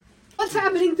What's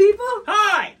happening, people?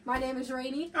 Hi! My name is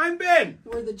Rainey. I'm Ben.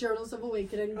 We're the Journals of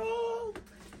Awakening. Oh.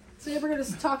 Today we're going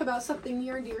to talk about something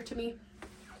near and dear to me.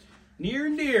 Near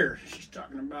and dear. She's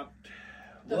talking about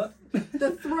what?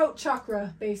 The throat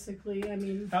chakra, basically. I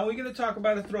mean... How are we going to talk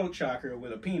about a throat chakra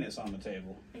with a penis on the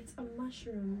table? It's a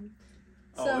mushroom.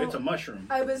 Oh, it's a mushroom.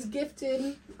 I was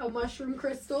gifted a mushroom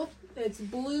crystal. It's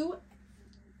blue.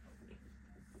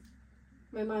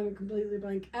 My mind went completely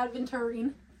blank.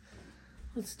 Aventurine.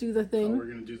 Let's do the thing. Oh, we're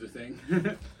going to do the thing.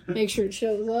 Make sure it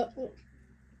shows up.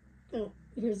 Oh,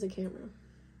 here's the camera.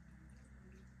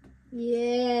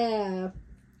 Yeah.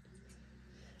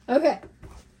 Okay.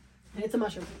 It's a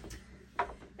mushroom.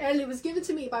 And it was given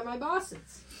to me by my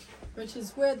bosses, which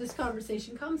is where this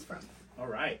conversation comes from. All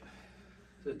right.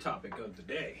 The topic of the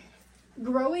day.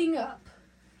 Growing up,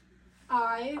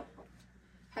 I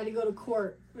had to go to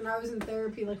court, and I was in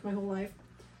therapy like my whole life.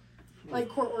 Like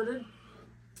court ordered.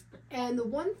 And the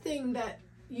one thing that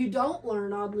you don't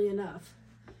learn, oddly enough,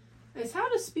 is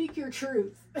how to speak your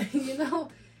truth. You know?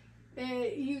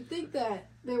 You think that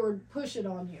they would push it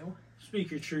on you.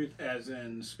 Speak your truth as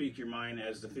in speak your mind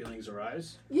as the feelings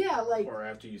arise? Yeah, like... Or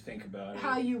after you think about it?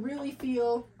 How you really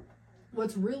feel,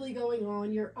 what's really going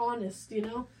on. You're honest, you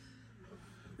know?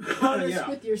 Honest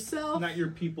with yourself. Not your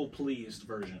people-pleased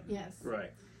version. Yes.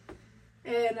 Right.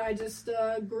 And I just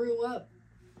grew up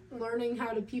learning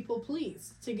how to people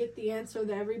please to get the answer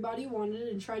that everybody wanted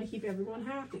and try to keep everyone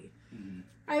happy. Mm-hmm.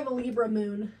 I have a Libra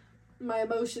moon. My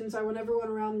emotions, I want everyone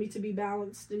around me to be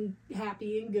balanced and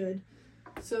happy and good.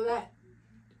 So that,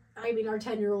 I mean, our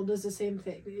 10-year-old does the same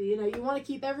thing. You know, you want to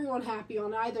keep everyone happy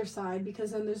on either side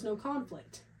because then there's no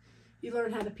conflict. You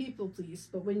learn how to people please.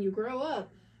 But when you grow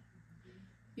up,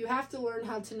 you have to learn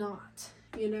how to not.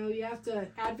 You know, you have to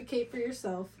advocate for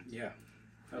yourself. Yeah.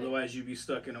 Otherwise, you'd be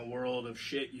stuck in a world of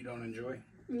shit you don't enjoy.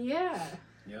 Yeah.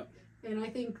 Yep. And I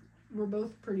think we're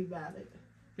both pretty bad at it.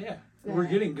 Yeah. We're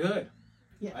getting good.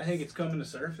 Yes. I think it's coming to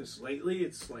surface. Lately,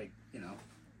 it's like, you know.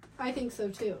 I think so,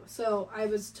 too. So, I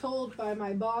was told by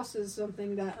my bosses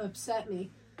something that upset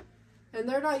me. And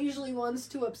they're not usually ones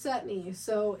to upset me.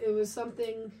 So, it was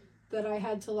something that I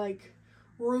had to, like,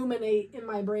 ruminate in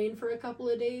my brain for a couple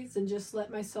of days and just let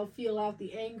myself feel out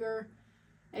the anger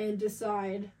and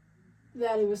decide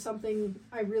that it was something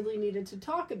I really needed to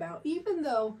talk about, even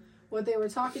though what they were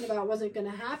talking about wasn't going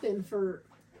to happen for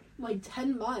like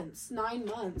 10 months, 9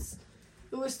 months.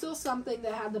 It was still something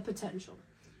that had the potential.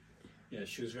 Yeah,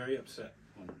 she was very upset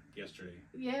yesterday.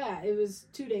 Yeah, it was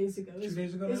 2 days ago. 2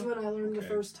 days ago is now? when I learned the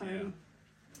first time.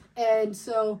 Yeah. And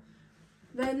so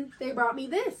then they brought me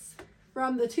this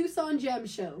from the Tucson Gem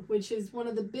Show, which is one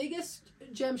of the biggest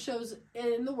gem shows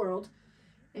in the world.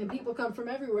 And people come from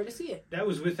everywhere to see it. That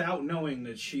was without knowing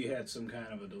that she had some kind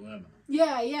of a dilemma.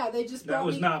 Yeah, they just brought That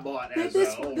was me, not bought as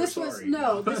this sorry.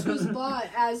 This was bought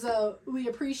as we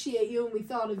appreciate you and we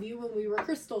thought of you when we were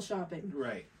crystal shopping.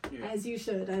 Right. Yeah. As you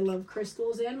should. I love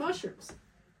crystals and mushrooms.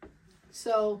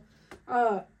 So,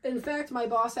 in fact, my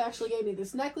boss actually gave me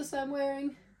this necklace I'm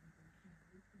wearing.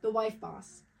 The wife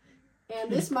boss. And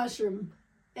this mushroom.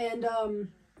 And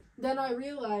then I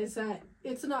realized that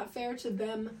it's not fair to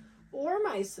them or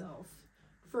myself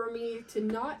for me to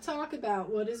not talk about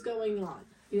what is going on.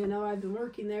 You know, I've been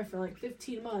working there for like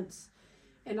 15 months,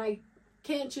 and I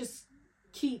can't just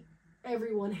keep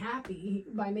everyone happy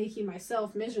by making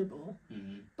myself miserable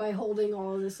by holding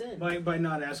all of this in. By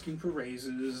not asking for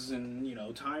raises and, you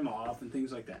know, time off and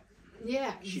things like that.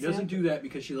 Yeah, She doesn't do that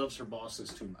because she loves her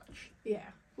bosses too much. Yeah.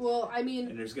 Well, I mean...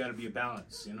 And there's got to be a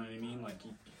balance, you know what I mean? Like,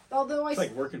 it's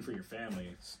like working for your family.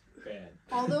 It's bad.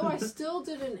 Although I still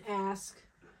didn't ask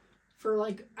for,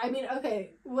 like, I mean,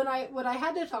 okay, what I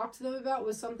had to talk to them about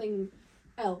was something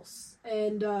else,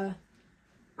 and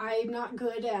I'm not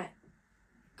good at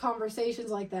conversations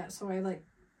like that, so I, like,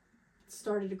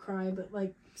 started to cry, but,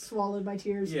 like, swallowed my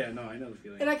tears. Yeah, no, I know the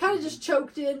feeling. And I kind of just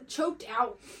choked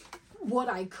out what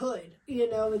I could, you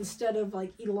know, instead of,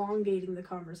 like, elongating the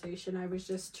conversation. I was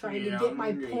just trying to get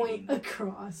my point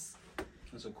across.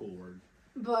 That's a cool word.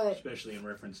 But especially in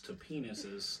reference to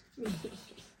penises.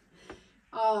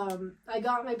 I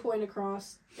got my point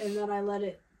across, and then I let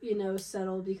it, you know,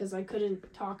 settle because I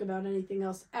couldn't talk about anything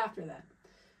else after that.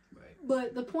 Right.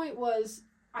 But the point was,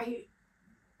 I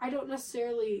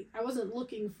wasn't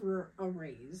looking for a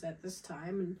raise at this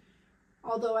time, and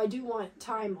although I do want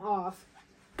time off,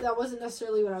 that wasn't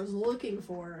necessarily what I was looking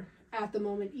for at the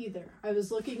moment either. I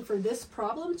was looking for this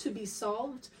problem to be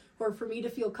solved, or for me to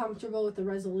feel comfortable with the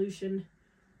resolution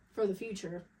for the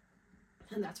future.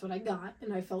 And that's what I got,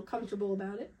 and I felt comfortable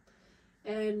about it.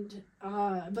 And,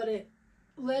 but it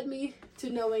led me to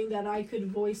knowing that I could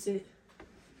voice it,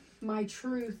 my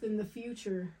truth in the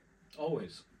future,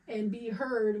 Always. and be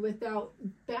heard without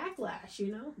backlash,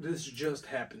 you know? This just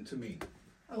happened to me.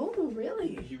 Oh,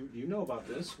 really? You know about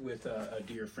this with a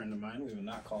dear friend of mine. We will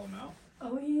not call him out.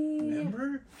 Oh, yeah.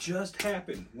 Remember? Just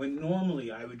happened. When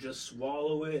normally I would just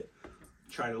swallow it,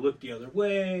 try to look the other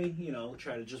way, you know,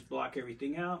 try to just block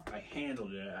everything out. I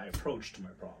handled it. I approached my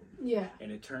problem. Yeah.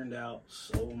 And it turned out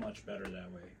so much better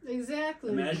that way.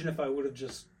 Exactly. Imagine if I would have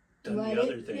just done the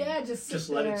other thing. Yeah, just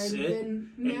let there it sit and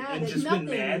just nothing.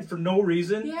 been mad for no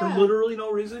reason, Yeah. for literally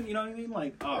no reason. You know what I mean?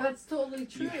 Like, oh, that's totally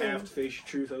true. you have to face your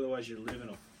truth, otherwise you're living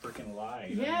a freaking lie.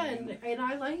 You know Yeah, what I mean? and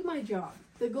I like my job.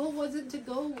 The goal wasn't to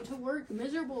go to work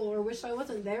miserable or wish I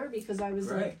wasn't there because I was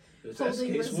right. like If that's the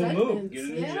holding case, we'll move. resentments. Get a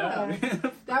new Yeah.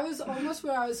 job. That was almost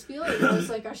what I was feeling. I was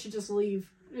like, I should just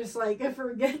leave. Just like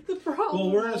forget the problem.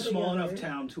 Well, we're in a small altogether. enough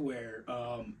town to where,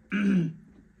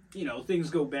 you know,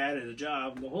 things go bad at a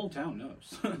job, the whole town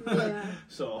knows. Yeah.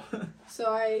 So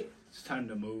So it's time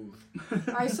to move.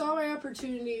 I saw my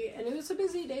opportunity, and it was a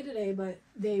busy day today, but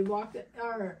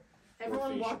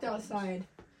everyone walked outside,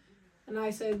 and I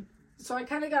said, so I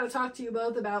kind of got to talk to you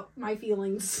both about my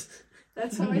feelings.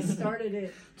 That's how I started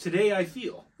it. Today I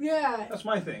feel. Yeah. That's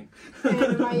my thing.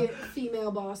 And my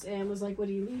female boss, Anne, was like, what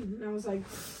do you mean? And I was like,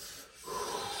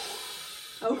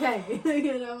 okay.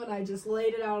 You know, and I just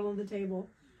laid it out on the table.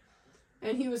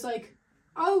 And he was like,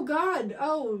 oh, God.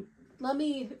 Oh, let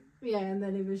me... Yeah, and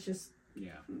then it was just...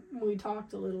 Yeah. We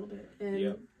talked a little bit. And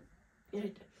Yep.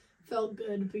 it felt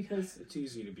good because... It's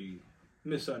easy to be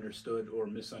misunderstood or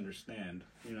misunderstand,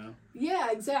 you know?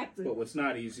 Yeah, exactly. But what's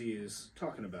not easy is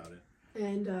talking about it.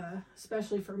 And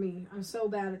especially for me, I'm so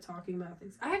bad at talking about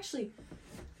things.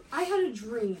 I had a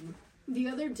dream the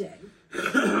other day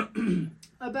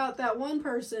about that one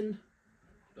person.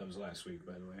 That was last week,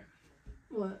 by the way.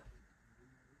 What?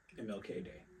 MLK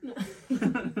Day.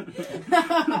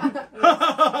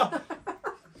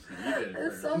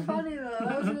 It's so funny though.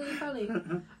 That was really funny.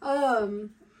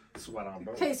 That's what I'm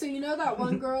about. Okay, so you know that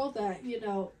one girl that, you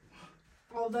know,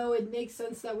 although it makes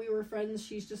sense that we were friends,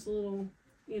 she's just a little,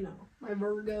 you know, the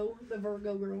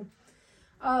Virgo girl.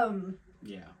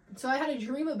 Yeah. So I had a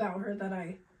dream about her that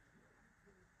I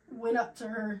went up to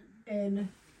her and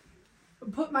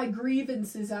put my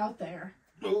grievances out there.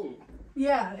 Oh.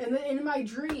 Yeah, and in my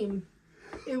dream,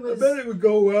 it was... I bet it would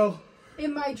go well.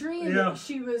 In my dream, Yeah.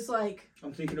 she was like...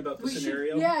 I'm thinking about the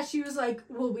scenario. Yeah, she was like,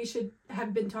 well, we should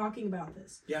have been talking about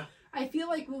this. Yeah. I feel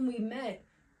like when we met,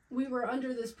 we were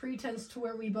under this pretense to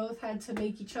where we both had to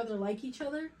make each other like each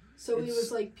other. So we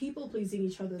was like people-pleasing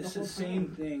each other the whole time. It's the same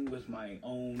thing with my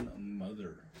own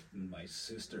mother and my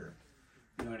sister.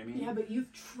 You know what I mean? Yeah, but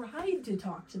you've tried to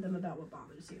talk to them about what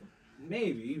bothers you.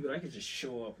 Maybe, but I could just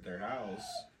show up at their house.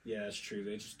 Yeah, that's true.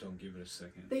 They just don't give it a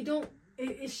second. They don't...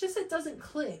 It's just it doesn't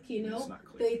click, you know? It's not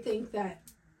click. They think that,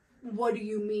 what do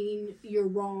you mean? You're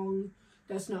wrong.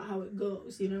 That's not how it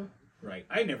goes, you know? Right.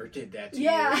 I never did that to you.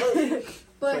 Yeah.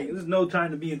 But like, there's no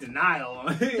time to be in denial.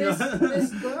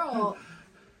 this girl,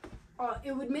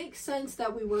 it would make sense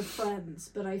that we were friends,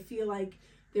 but I feel like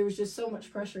there was just so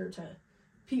much pressure to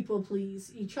people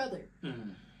please each other. Mm-hmm.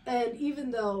 And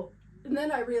even though, and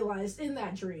then I realized in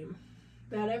that dream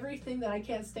that everything that I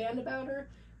can't stand about her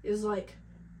is like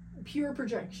pure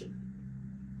projection.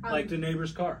 Like the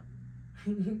neighbor's car.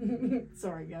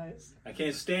 Sorry, guys. I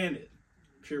can't stand it.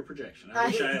 Pure projection. I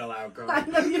wish I had a loud car. I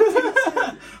know you do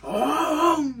too.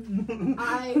 Oh!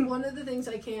 One of the things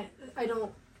I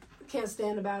can't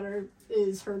stand about her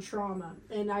is her trauma.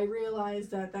 And I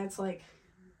realized that that's like,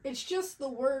 it's just the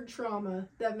word trauma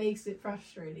that makes it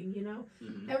frustrating, you know?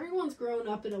 Mm-hmm. Everyone's grown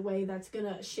up in a way that's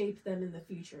gonna shape them in the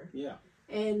future. Yeah.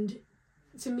 And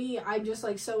to me, I'm just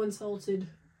like so insulted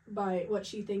by what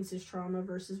she thinks is trauma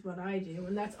versus what I do.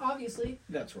 And that's obviously...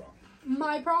 That's wrong.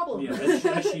 My problem. Yeah,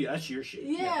 that's your shit.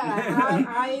 Yeah,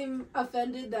 I'm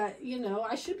offended that, you know,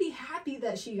 I should be happy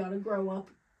that she got to grow up,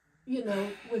 you know,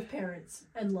 with parents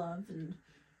and love, and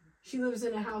she lives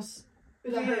in a house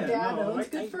that her dad owns.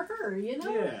 Good for her, you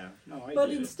know? Yeah, no, I But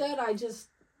get instead, I just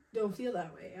don't feel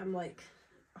that way. I'm like,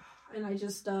 and I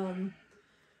just,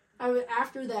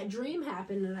 after that dream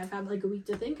happened and I've had like a week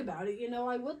to think about it, you know,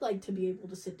 I would like to be able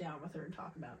to sit down with her and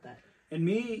talk about that. And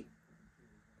me,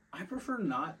 I prefer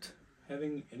not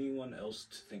having anyone else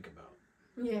to think about.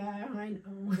 Yeah, I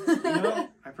know. You know,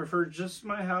 I prefer just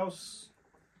my house,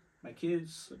 my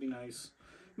kids. That'd be nice.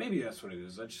 Maybe that's what it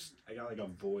is. I got like a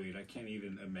void. I can't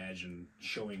even imagine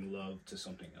showing love to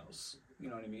something else. You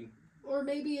know what I mean? Or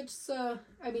maybe it's,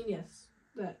 yes,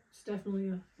 that's definitely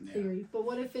a theory. But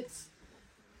what if it's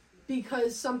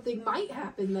because something might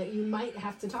happen that you might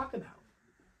have to talk about?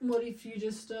 What if you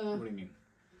just, What do you mean?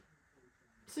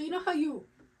 So you know how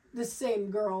the same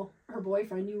girl, her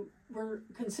boyfriend, you were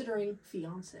considering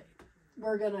fiance.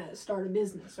 We're gonna start a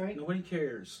business, right? Nobody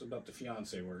cares about the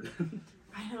fiance word.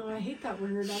 I know, I hate that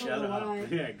word. I Shut don't know up. why.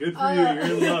 Yeah, good for you. You're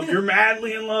in love. You're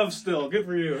madly in love still. Good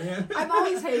for you. Yeah. I've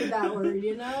always hated that word,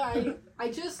 you know?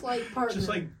 I just like partner. Just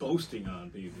like boasting on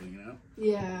people, you know?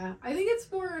 Yeah. I think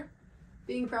it's more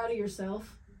being proud of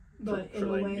yourself, but for in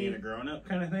a like way. being a grown-up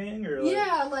kind of thing? Or like,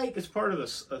 yeah, like... It's part of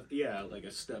like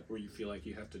a step where you feel like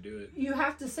you have to do it. You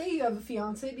have to say you have a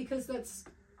fiance because that's...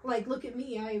 Like, look at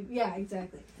me. Yeah,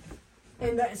 exactly.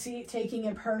 And that, see, taking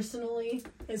it personally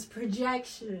is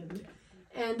projection.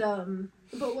 And,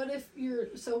 but what if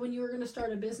so when you were going to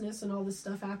start a business and all this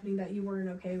stuff happening that you weren't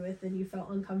okay with and you felt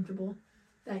uncomfortable,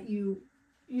 that you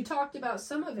talked about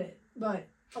some of it, but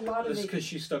a lot of it... Just because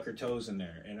she stuck her toes in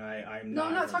there, and I'm No,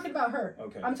 I'm not talking about her.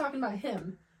 Okay. I'm talking about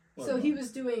him. What so about? he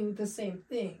was doing the same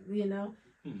thing, you know?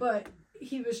 But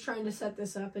he was trying to set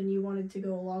this up and you wanted to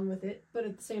go along with it, but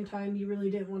at the same time you really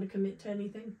didn't want to commit to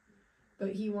anything.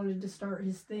 But he wanted to start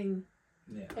his thing.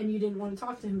 Yeah. And you didn't want to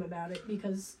talk to him about it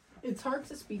because it's hard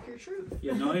to speak your truth. You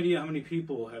have no idea how many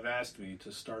people have asked me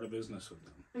to start a business with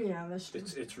them. Yeah, that's true.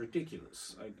 It's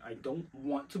ridiculous. I don't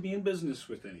want to be in business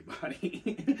with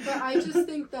anybody. But I just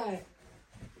think that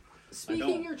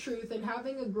speaking your truth and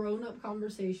having a grown-up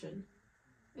conversation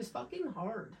is fucking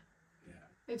hard. Yeah.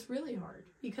 It's really hard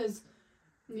because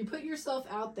you put yourself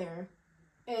out there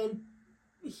and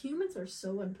humans are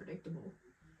so unpredictable.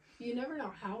 You never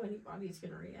know how anybody's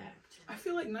going to react. I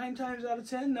feel like 9 times out of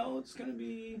 10, no, it's going to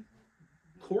be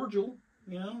cordial.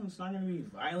 You know, it's not going to be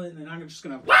violent. They're not just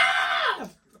going to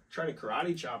try to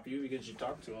karate chop you because you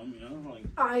talk to them, you know? Like,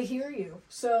 I hear you.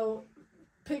 So,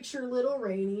 picture little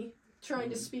Rainey trying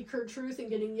to speak her truth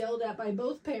and getting yelled at by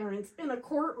both parents in a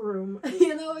courtroom.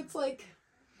 You know, it's like...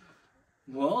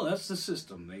 Well, that's the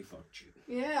system. They fucked you.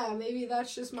 Yeah, maybe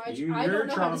that's just my... You're I don't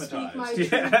know how to speak my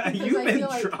truth. Yeah, because you've I been feel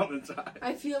like, traumatized.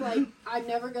 I feel like I'm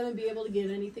never going to be able to get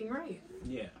anything right.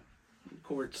 Yeah.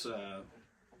 Court's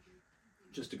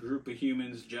just a group of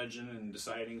humans judging and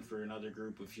deciding for another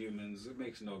group of humans. It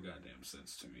makes no goddamn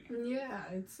sense to me. Yeah,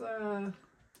 it's...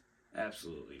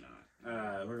 Absolutely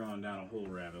not. We're going down a whole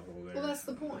rabbit hole there. Well, that's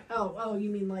the point. Oh, you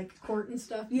mean like court and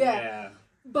stuff? Yeah.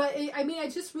 But, I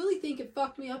just really think it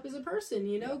fucked me up as a person,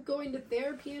 you know? Going to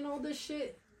therapy and all this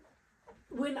shit.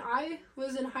 When I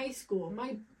was in high school,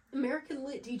 my American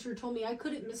Lit teacher told me I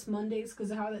couldn't miss Mondays because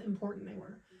of how important they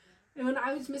were. And when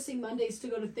I was missing Mondays to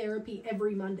go to therapy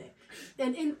every Monday.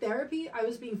 And in therapy, I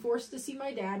was being forced to see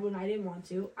my dad when I didn't want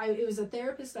to. It was a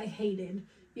therapist I hated.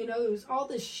 You know, it was all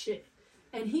this shit.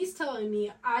 And he's telling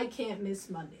me I can't miss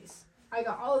Mondays. I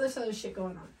got all this other shit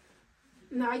going on.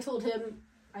 And I told him...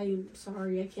 I'm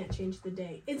sorry, I can't change the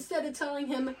day. Instead of telling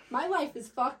him, my life is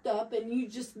fucked up and you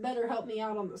just better help me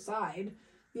out on the side,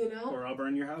 you know? Or I'll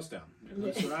burn your house down.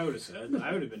 That's what I would have said.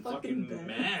 I would have been fucking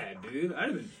mad, dude. I'd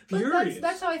have been furious. But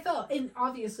that's how I felt. And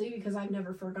obviously, because I've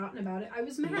never forgotten about it, I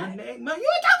was mad. Monday? You were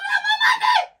talking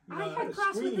about my Monday! I had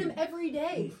class with him every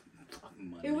day.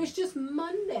 Monday. It was just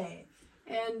Monday.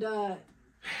 And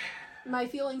my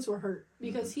feelings were hurt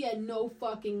because he had no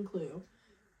fucking clue.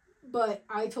 But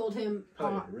I told him...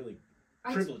 Probably a really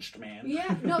privileged man.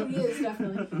 Yeah, no, he is,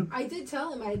 definitely. I did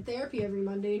tell him I had therapy every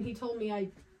Monday, and he told me I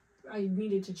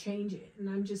needed to change it. And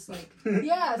I'm just like,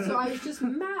 yeah, so I was just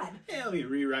mad. Yeah, let me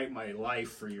rewrite my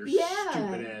life for your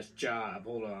stupid-ass job.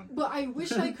 Hold on. But I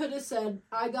wish I could have said,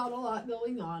 I got a lot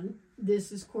going on.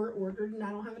 This is court-ordered, and I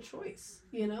don't have a choice,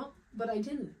 you know? But I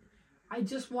didn't. I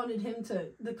just wanted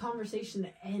the conversation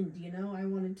to end, you know? I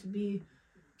wanted to be...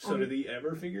 So did he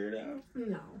ever figure it out?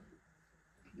 No.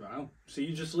 Wow. So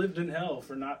you just lived in hell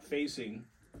for not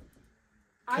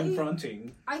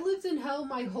confronting. I lived in hell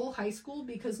my whole high school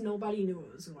because nobody knew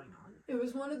what was going on. It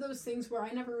was one of those things where I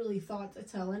never really thought to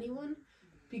tell anyone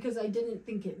because I didn't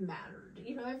think it mattered.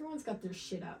 You know, everyone's got their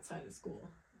shit outside of school.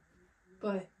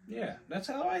 But... Yeah, that's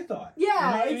how I thought.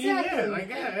 Yeah, you know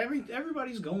exactly.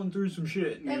 Everybody's going through some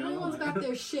shit. Everyone's got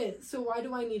their shit, so why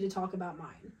do I need to talk about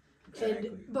mine?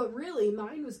 Exactly. But really,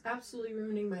 mine was absolutely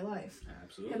ruining my life.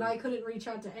 Absolutely. And I couldn't reach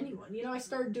out to anyone. You know, I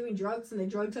started doing drugs and they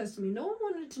drug tested me. No one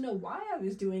wanted to know why I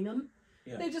was doing them.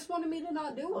 Yeah. They just wanted me to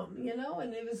not do them, you know?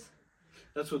 And it was...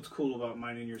 That's what's cool about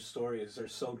mine and your story is they're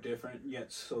so different,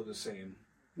 yet so the same.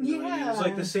 You know what I mean? It's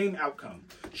like the same outcome.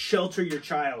 Shelter your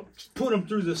child. Put them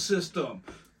through the system.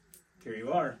 Here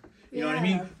you are. You know what I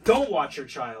mean? Don't watch your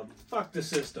child. Fuck the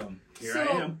system. Here I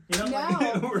am. You know,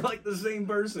 now, we're like the same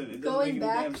person. It doesn't make any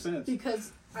damn sense.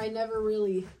 Because I never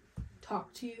really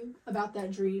talked to you about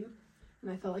that dream, and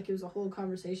I felt like it was a whole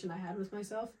conversation I had with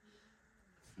myself.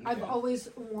 I've always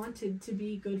wanted to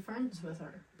be good friends with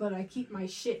her, but I keep my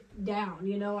shit down.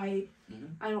 You know, I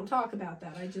don't talk about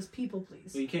that. I just people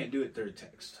please. Well, you can't do it through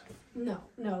text. No,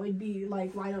 it'd be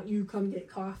like, why don't you come get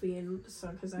coffee and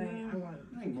stuff? Because I want.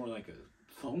 I think more like a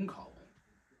phone call,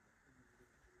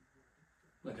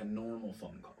 like a normal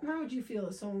phone call. How would you feel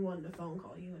if someone wanted to phone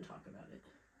call you and talk about it?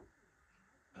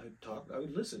 I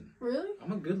would listen. Really?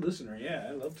 I'm a good listener. Yeah,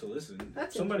 I love to listen.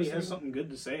 That's if somebody has something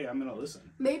good to say, I'm gonna listen.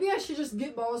 Maybe I should just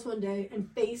get balls one day and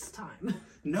FaceTime.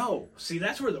 No, see,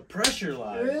 that's where the pressure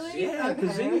lies. Really? Yeah,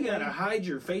 because Okay. then you gotta hide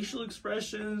your facial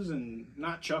expressions and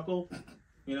not chuckle.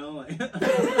 You know, like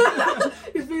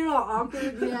You're feeling all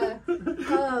awkward. Yeah.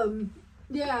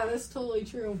 Yeah, that's totally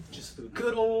true. just a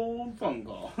good old phone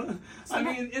call. I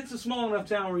mean, it's a small enough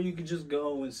town where you could just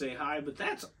go and say hi, but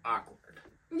that's awkward.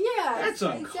 Yeah, That's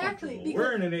uncomfortable. exactly.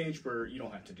 We're in an age where you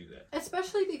don't have to do that.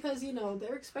 Especially because, you know,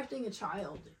 they're expecting a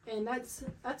child, and that's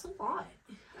a lot.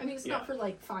 I mean, it's not for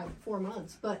like 4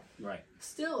 months, but Right.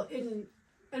 still, and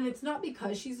it's not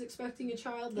because she's expecting a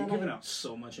child You're that giving out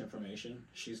so much information.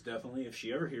 She's definitely, if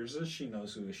she ever hears this, she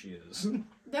knows who she is.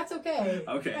 That's okay.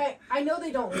 Okay. I know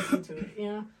they don't listen to it, you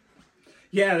know?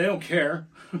 Yeah, they don't care.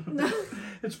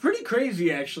 It's pretty crazy,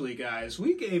 actually, guys.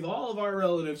 We gave all of our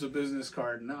relatives a business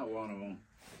card, not one of them.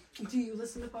 Do you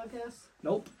listen to podcasts?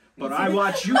 Nope. But I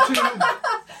watch YouTube.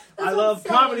 I love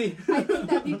comedy. I think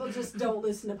that people just don't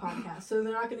listen to podcasts, so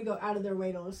they're not going to go out of their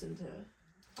way to listen to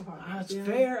a podcast. That's you know?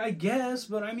 fair, I guess,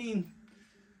 but I mean,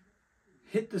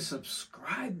 hit the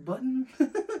subscribe button.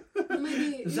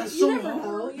 Maybe, Is that you so never hard?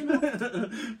 know, you know?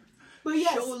 But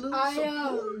yes, Show a little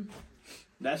support.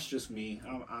 That's just me.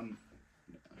 I'm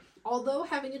although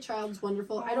having a child is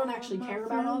wonderful, I don't actually care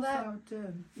about all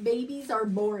that. Babies are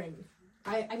boring.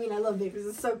 I mean, I love babies.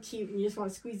 It's so cute, and you just want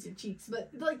to squeeze their cheeks.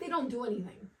 But, like, they don't do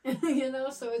anything, you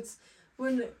know? So it's,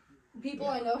 when people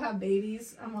I know have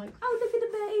babies, I'm like, oh, look at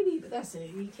the baby. But that's it.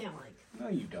 You can't, like... No,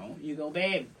 you don't. You go,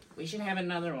 babe, we should have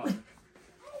another one.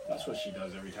 That's what she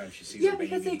does every time she sees a Yeah, baby.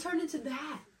 because they turn into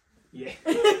that. Yeah.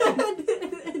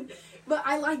 But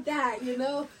I like that, you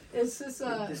know? It's just,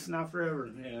 It's not forever.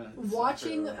 Yeah. It's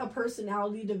watching not a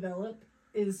personality develop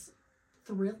is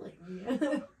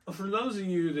thrilling. For those of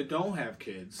you that don't have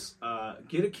kids,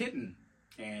 get a kitten.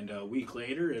 And a week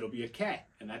later, it'll be a cat.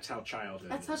 And that's how childhood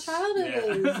That's is. how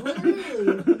childhood is,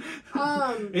 literally.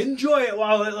 Enjoy it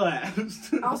while it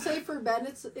lasts. I'll say for Ben,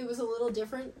 it was a little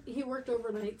different. He worked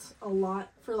overnights a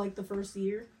lot for, like, the first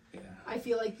year. Yeah. I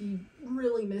feel like you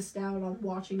really missed out on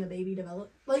watching a baby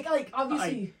develop. Like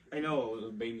obviously... I know, it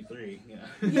was baby 3, yeah.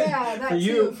 Yeah, that For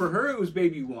you, too. for her, it was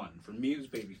baby 1. For me, it was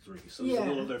baby 3. So it's Yeah. a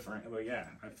little different. But yeah,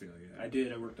 I feel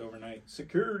you. I worked overnight.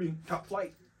 Security, top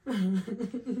flight.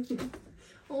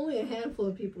 Only a handful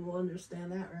of people will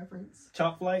understand that reference.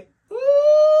 Top flight.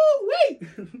 Ooh, wait!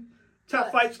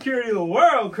 Top flight security of the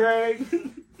world, Craig.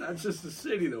 Not just the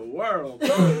city, the world.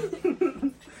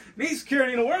 Need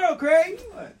security in the world, Craig.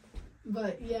 What?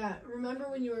 But yeah, remember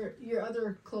when you were your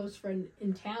other close friend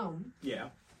in town? Yeah.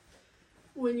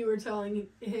 When you were telling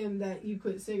him that you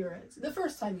quit cigarettes. The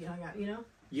first time you hung out, you know?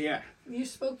 Yeah. You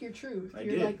spoke your truth. I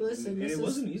You're did. like, listen, and this it is...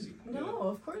 wasn't easy. No,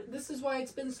 of course. This is why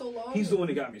it's been so long. He's the one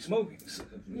that got me smoking. So,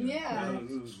 Yeah.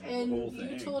 This was the And whole you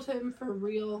thing. told him for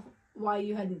real why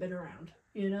you hadn't been around,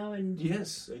 you know? And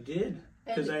Yes, I did.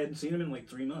 Because I hadn't seen him in like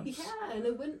 3 months. yeah, and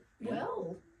it went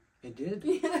well. It did.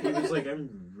 Yeah. He was like,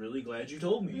 I'm really glad you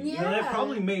told me. You know, that Yeah.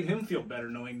 probably made him feel better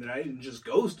knowing that I didn't just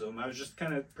ghost him. I was just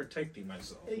kind of protecting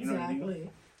myself. Exactly. You know what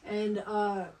I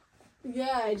mean? And,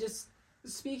 yeah, I just...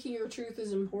 Speaking your truth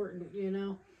is important, you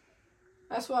know?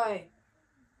 That's why,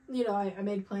 you know, I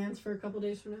made plans for a couple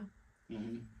days from now.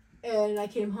 Mm-hmm. And I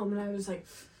came home and I was like,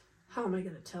 how am I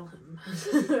going to tell him?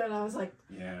 And I was like,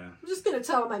 Yeah. I'm just going to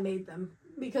tell him I made them.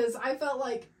 Because I felt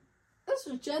like this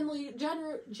was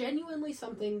genuinely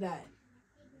something that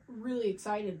really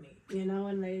excited me, you know?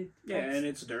 And And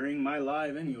it's during my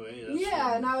live anyway.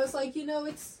 and I was like, you know,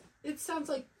 it sounds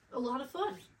like a lot of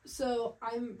fun. So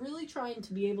I'm really trying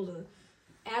to be able to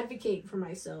advocate for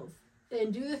myself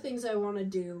and do the things I want to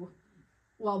do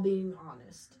while being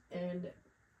honest. And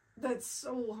that's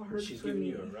so hard She's for giving me.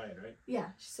 you a ride, right? Yeah,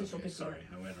 she said she'll Okay, pick me sorry.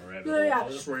 up. I went in a rabbit hole. Yeah. I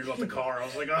was just worried about the car. I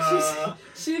was like,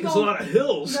 She there's a lot of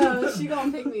hills. No, she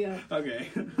gonna pick me up. Okay.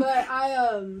 But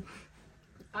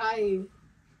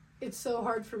it's so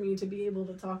hard for me to be able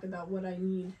to talk about what I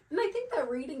need. And I think that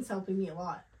reading's helping me a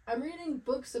lot. I'm reading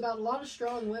books about a lot of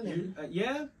strong women.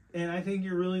 Yeah, and I think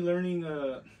you're really learning,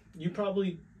 you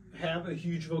probably have a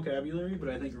huge vocabulary, but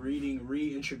I think reading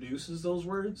reintroduces those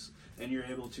words, and you're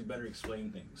able to better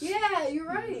explain things. Yeah, you're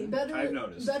right. Better, I've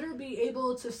noticed. Better be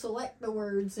able to select the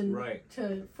words and Right.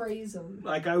 to phrase them.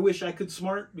 Like, I wish I could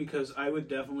smart, because I would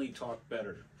definitely talk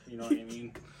better. You know what I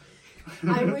mean?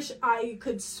 I wish I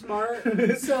could smart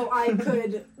so I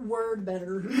could word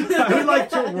better. I would like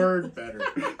to word better.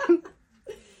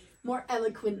 More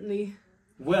eloquently.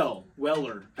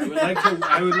 Weller.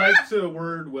 I would like to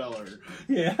word Weller.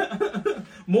 Yeah.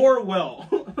 More well.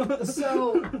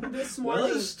 So this morning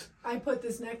Wellest. I put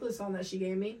this necklace on that she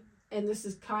gave me, and this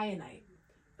is kyanite.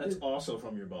 That's also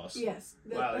from your boss. Yes,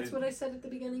 Wow, that's what I said at the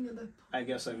beginning of the. I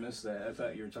guess I missed that. I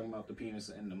thought you were talking about the penis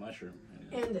and the mushroom.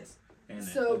 And this. And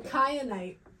So okay.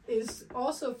 kyanite is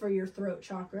also for your throat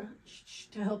chakra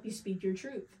to help you speak your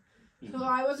truth. Mm-hmm. So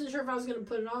I wasn't sure if I was going to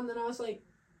put it on. Then I was like,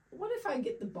 what if I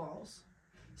get the balls?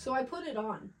 So I put it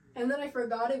on. And then I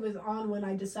forgot it was on when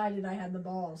I decided I had the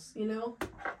balls, you know?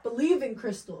 Believe in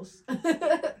crystals.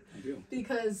 I do.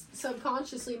 Because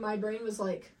subconsciously my brain was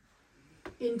like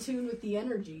in tune with the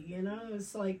energy, you know?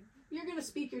 It's like, you're going to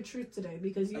speak your truth today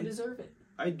because you deserve it.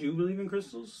 I do believe in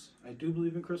crystals. I do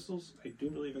believe in crystals. I do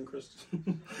believe in crystals.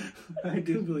 I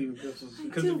do believe in crystals.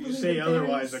 Because if you say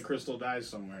otherwise, a crystal dies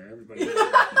somewhere. Everybody.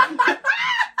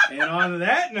 And on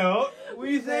that note,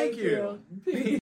 we thank you.